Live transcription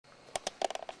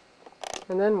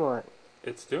And then what?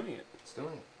 It's doing it. It's doing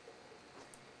it.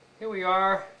 Here we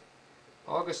are,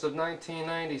 August of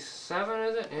 1997,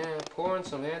 is it? Yeah, pouring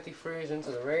some antifreeze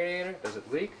into the radiator. Does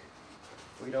it leak?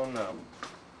 We don't know.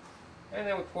 And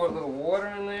then we pour a little water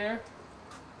in there.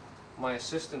 My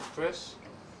assistant, Chris.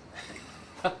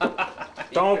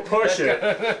 Don't push it.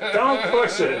 Don't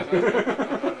push it.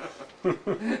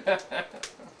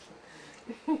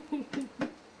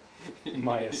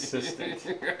 My assistant.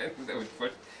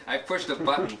 I pushed a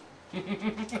button.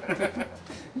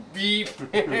 Beep.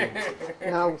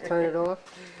 Now turn it off?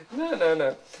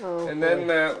 No. Oh, and then,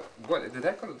 what, did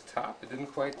that go to the top? It didn't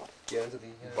quite get into the...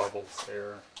 Bubbles,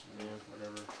 air, yeah,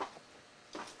 whatever.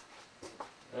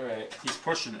 Alright. He's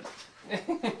pushing it.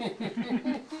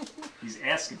 He's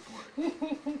asking for it.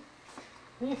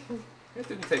 It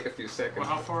didn't take a few seconds. Well,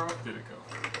 how far up did it go?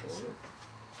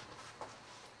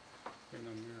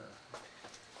 No mirror.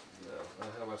 No.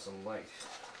 How about some light?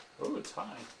 Oh, it's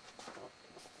high.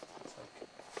 It's like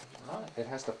high. It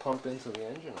has to pump into the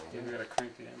engine, I Yeah, guess. we gotta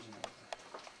crank the engine up.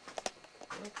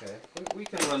 Okay. We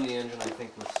can run the engine, I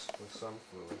think, with some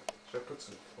fluid. Should I put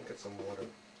some... We'll get some water.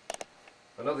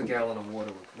 Another gallon of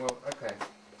water. Well, okay.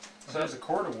 So there's a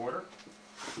quart of water.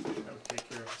 That would take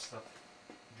care of the stuff.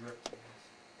 Drip.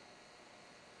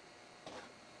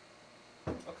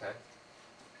 Okay.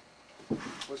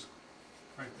 What's...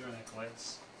 Right there in that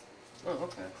glass. Oh,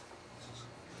 okay.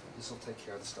 This will take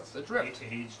care of the stuff that dripped.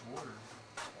 Aged water.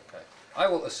 Okay. I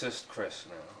will assist Chris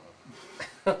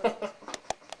now.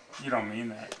 You don't mean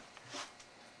that.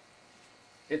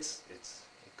 It goes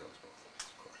both ways,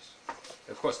 of course.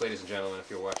 Of course, ladies and gentlemen, if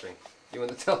you're watching, you in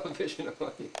the television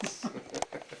audience.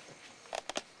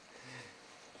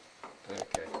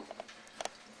 Okay.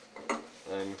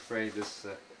 I'm afraid this,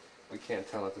 we can't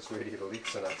tell if this radiator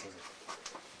leaks or not.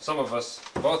 Some of us,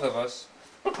 both of us,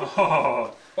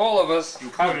 Oh, all of us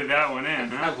included that one in,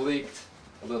 huh? have leaked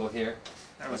a little here.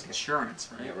 That was insurance,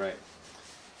 right? Yeah, right.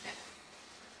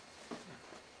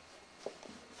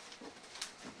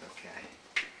 Okay.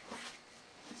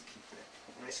 Let's keep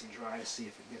it nice and dry to see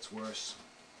if it gets worse.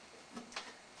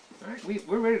 Alright,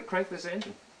 we're ready to crank this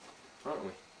engine, aren't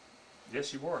we?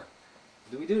 Yes, you were.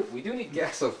 We do need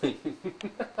gasoline.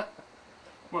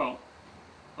 Well,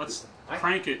 let's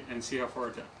crank it and see how far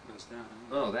it goes down.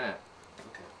 Oh, that.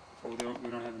 Okay. Well, we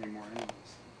don't have any more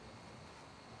anyways.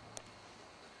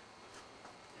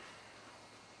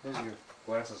 There's your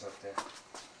glasses up there.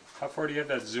 How far do you have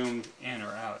that zoomed in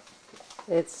or out?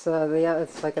 It's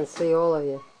it's I can see all of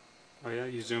you. Oh yeah,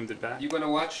 you zoomed it back? You gonna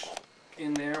watch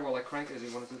in there while I crank it? Is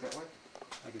you want to do it that way?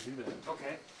 I could do that.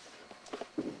 Okay.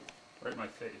 Right in my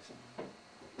face.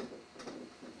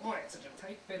 Boy, it's such a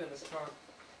tight fit in this car.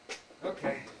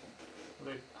 Okay.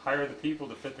 Well, they hire the people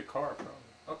to fit the car, probably.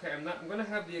 Okay, I'm gonna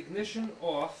have the ignition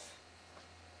off.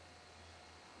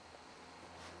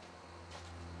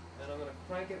 And I'm gonna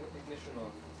crank it with the ignition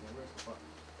off. Okay, where's the button?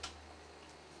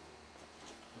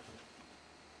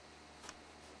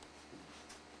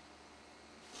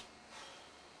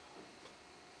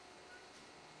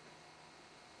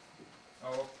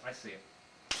 Oh, I see it.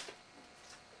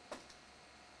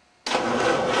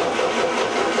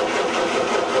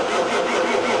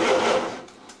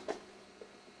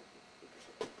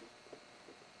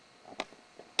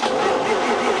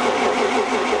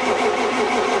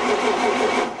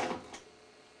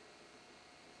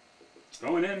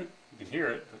 Going in, you can hear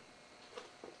it, but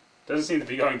doesn't seem to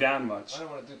be going down much. I don't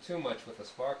want to do too much with the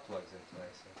spark plugs in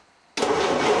today, so.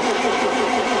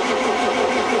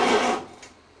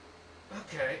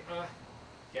 Okay,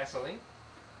 gasoline?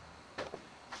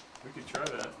 We could try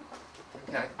that.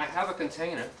 Okay, I have a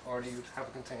container, or do you have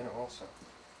a container also?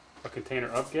 A container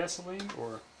of gasoline,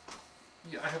 or?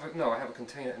 Yeah, I have a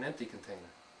container, an empty container.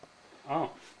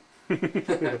 Oh.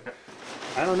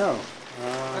 I don't know.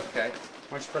 Okay.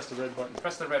 Why don't you press the red button?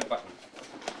 Press the red button.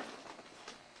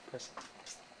 Press it.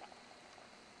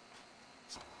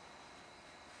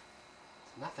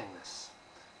 Nothingness.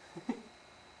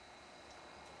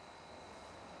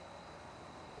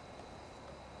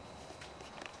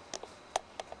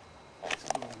 It's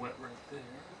a little wet right there.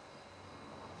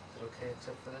 Is it okay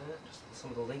except for that? Just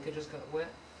some of the linkages got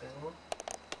wet. That one?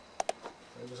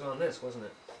 It was on this, wasn't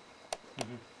it?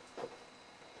 Mm-hmm.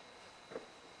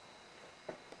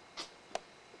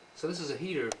 So this is a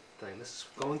heater thing. This is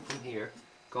going from here,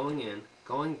 going in,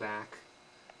 going back.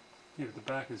 Yeah, but the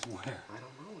back is where? I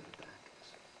don't know where the back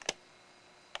is.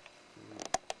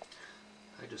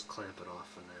 I just clamp it off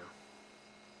for now.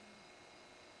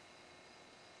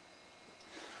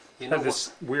 You I know had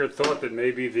this weird thought that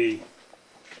maybe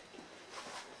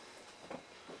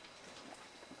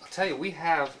I'll tell you, we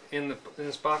have in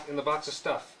the box of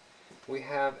stuff, we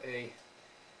have a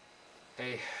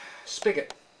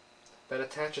spigot that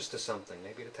attaches to something.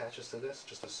 Maybe it attaches to this,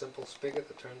 just a simple spigot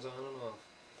that turns on and off.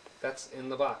 That's in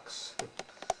the box.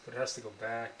 But it has to go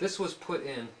back. This was put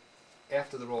in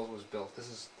after the Rolls was built. The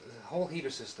whole heater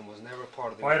system was never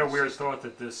part of the Well, I had a original weird system. thought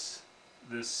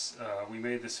that we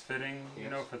made this fitting, you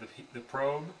know, for the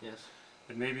probe. Yes.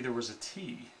 That maybe there was a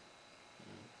T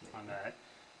on that,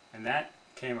 and that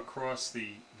came across the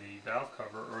valve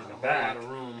cover or the back, a lot of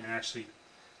room. and actually.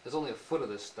 There's only a foot of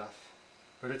this stuff.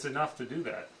 But it's enough to do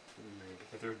that. Maybe.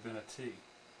 If there had been a T.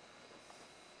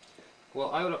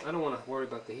 Well, I don't want to worry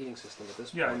about the heating system at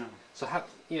this point. Yeah, I know. So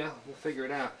we'll figure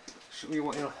it out. Should we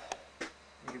want, You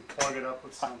can plug it up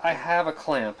with something. I have a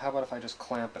clamp. How about if I just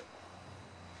clamp it?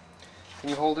 Can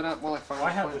you hold it up while I find Well,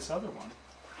 I the have clamp? this other one.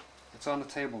 It's on the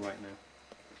table right now.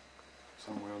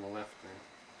 Somewhere on the left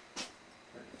there.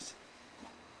 There it is.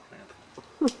 Clamp.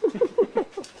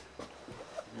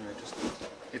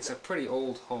 It's a pretty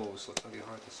old hose, so it's going to be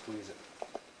hard to squeeze it.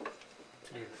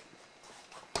 Here.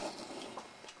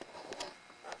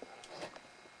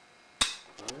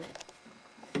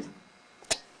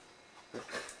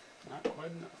 Not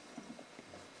quite enough.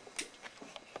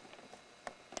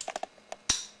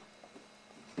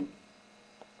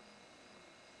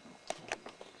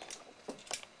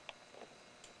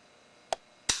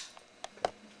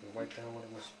 Wipe down what it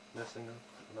was messing up.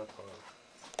 Not hard.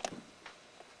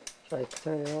 Should I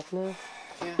turn it off now?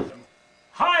 Yeah.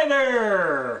 Hi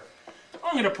there!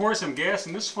 I'm going to pour some gas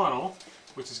in this funnel,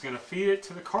 which is going to feed it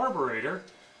to the carburetor,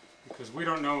 because we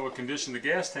don't know what condition the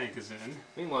gas tank is in.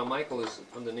 Meanwhile, Michael is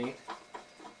underneath,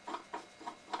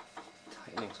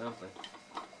 tightening something.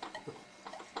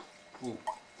 Ooh,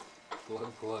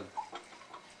 plug.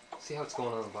 See how it's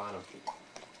going on the bottom?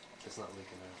 It's not leaking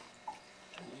out.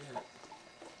 Yeah.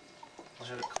 I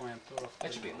had it clamped off.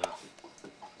 That should be enough.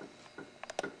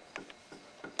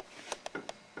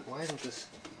 Why isn't this?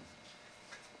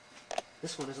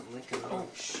 This one isn't linking at all. Oh,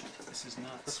 shit. This is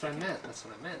nuts. That's what I meant. That's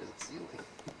what I meant. Is it sealed?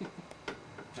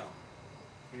 No.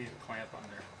 We need a clamp on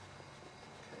there.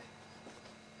 Okay.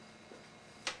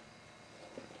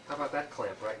 How about that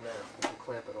clamp right now? We can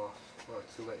clamp it off. Oh,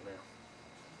 it's too late now.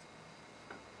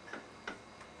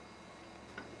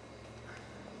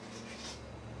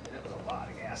 That was a lot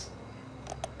of gas.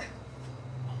 Oh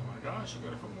my gosh, you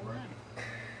gotta put more in.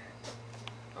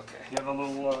 Okay. You have a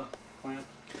little clamp?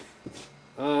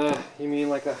 You mean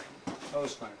like a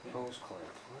Hose clamp. Yeah. hose clamp?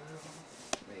 Well,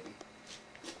 maybe.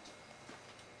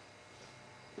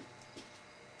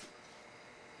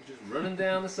 You're just running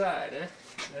down the side, eh?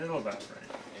 It'll evaporate.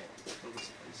 Yeah. Fill this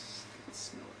place. It's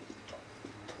smelly.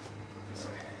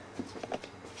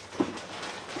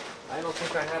 I don't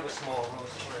think I have a small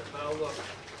hose clamp. Now look.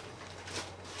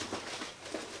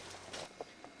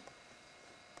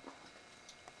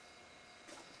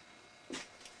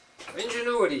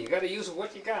 Ingenuity. You got to use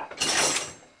what you got.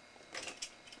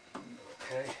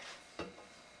 Okay.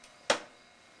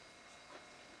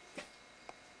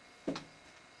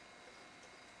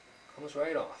 Comes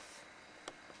right off.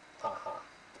 Haha.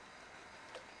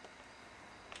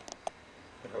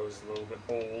 The hose is a little bit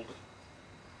old.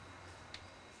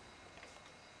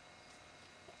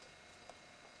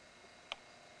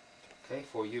 Okay,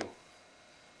 for you.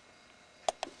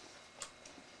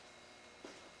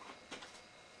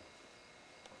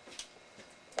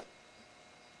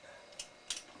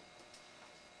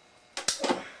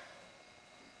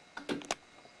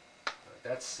 Alright,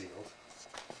 that's sealed.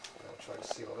 I'll try to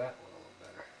seal that one a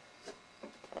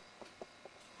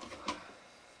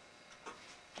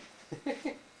little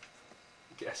better.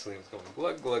 Gasoline's going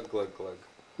glug, glug, glug, glug.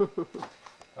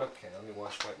 Okay, let me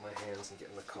wipe my hands and get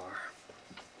in the car.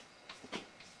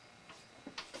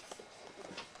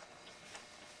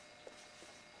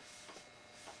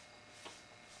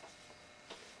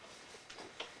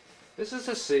 This is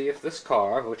to see if this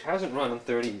car, which hasn't run in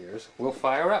 30 years, will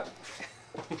fire up.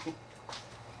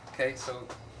 Okay, so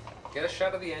get a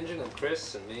shot of the engine and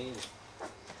Chris and me.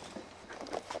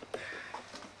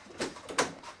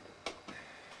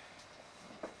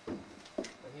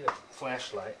 I need a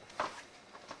flashlight.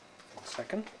 One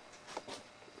second.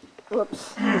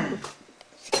 Whoops.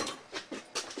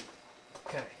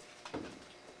 Okay.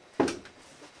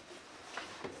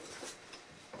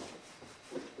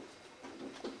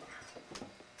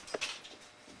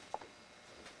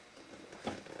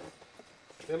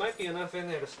 There might be enough in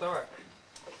there to start.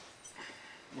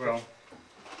 Well,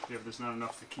 yeah, but there's not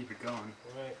enough to keep it going.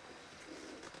 Right.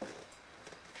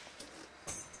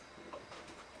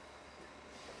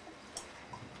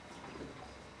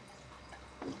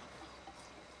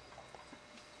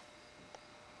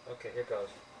 Okay, here goes.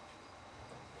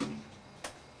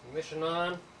 Ignition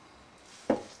on.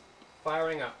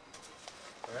 Firing up.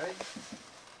 Alright?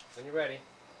 When you're ready.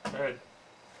 Good.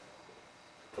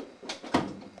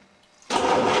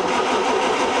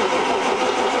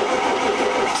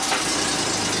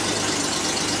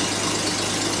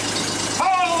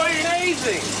 Holy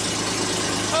amazing!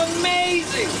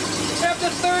 Amazing! After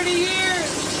 30 years!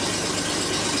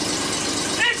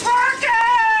 It's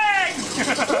working!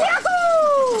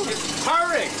 Yahoo! It's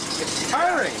purring! It's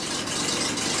purring!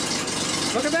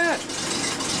 Look at that!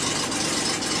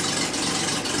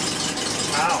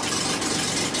 Wow.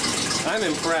 I'm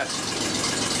impressed.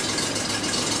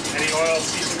 Any oil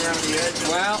seeping around the edge?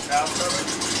 Well, Valve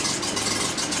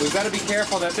cover? we've got to be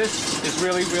careful that this is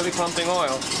really, really pumping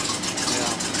oil.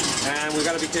 Yeah. And we've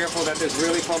got to be careful that there's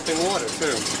really pumping water,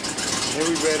 too.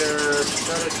 Maybe we better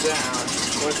shut it down.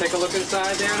 Want to take a look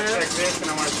inside there I want to now? check this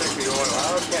and I want to check the oil.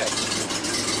 Okay.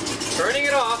 Turning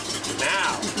it off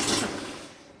now.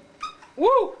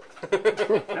 Woo!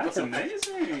 That's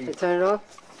amazing. You turn it off?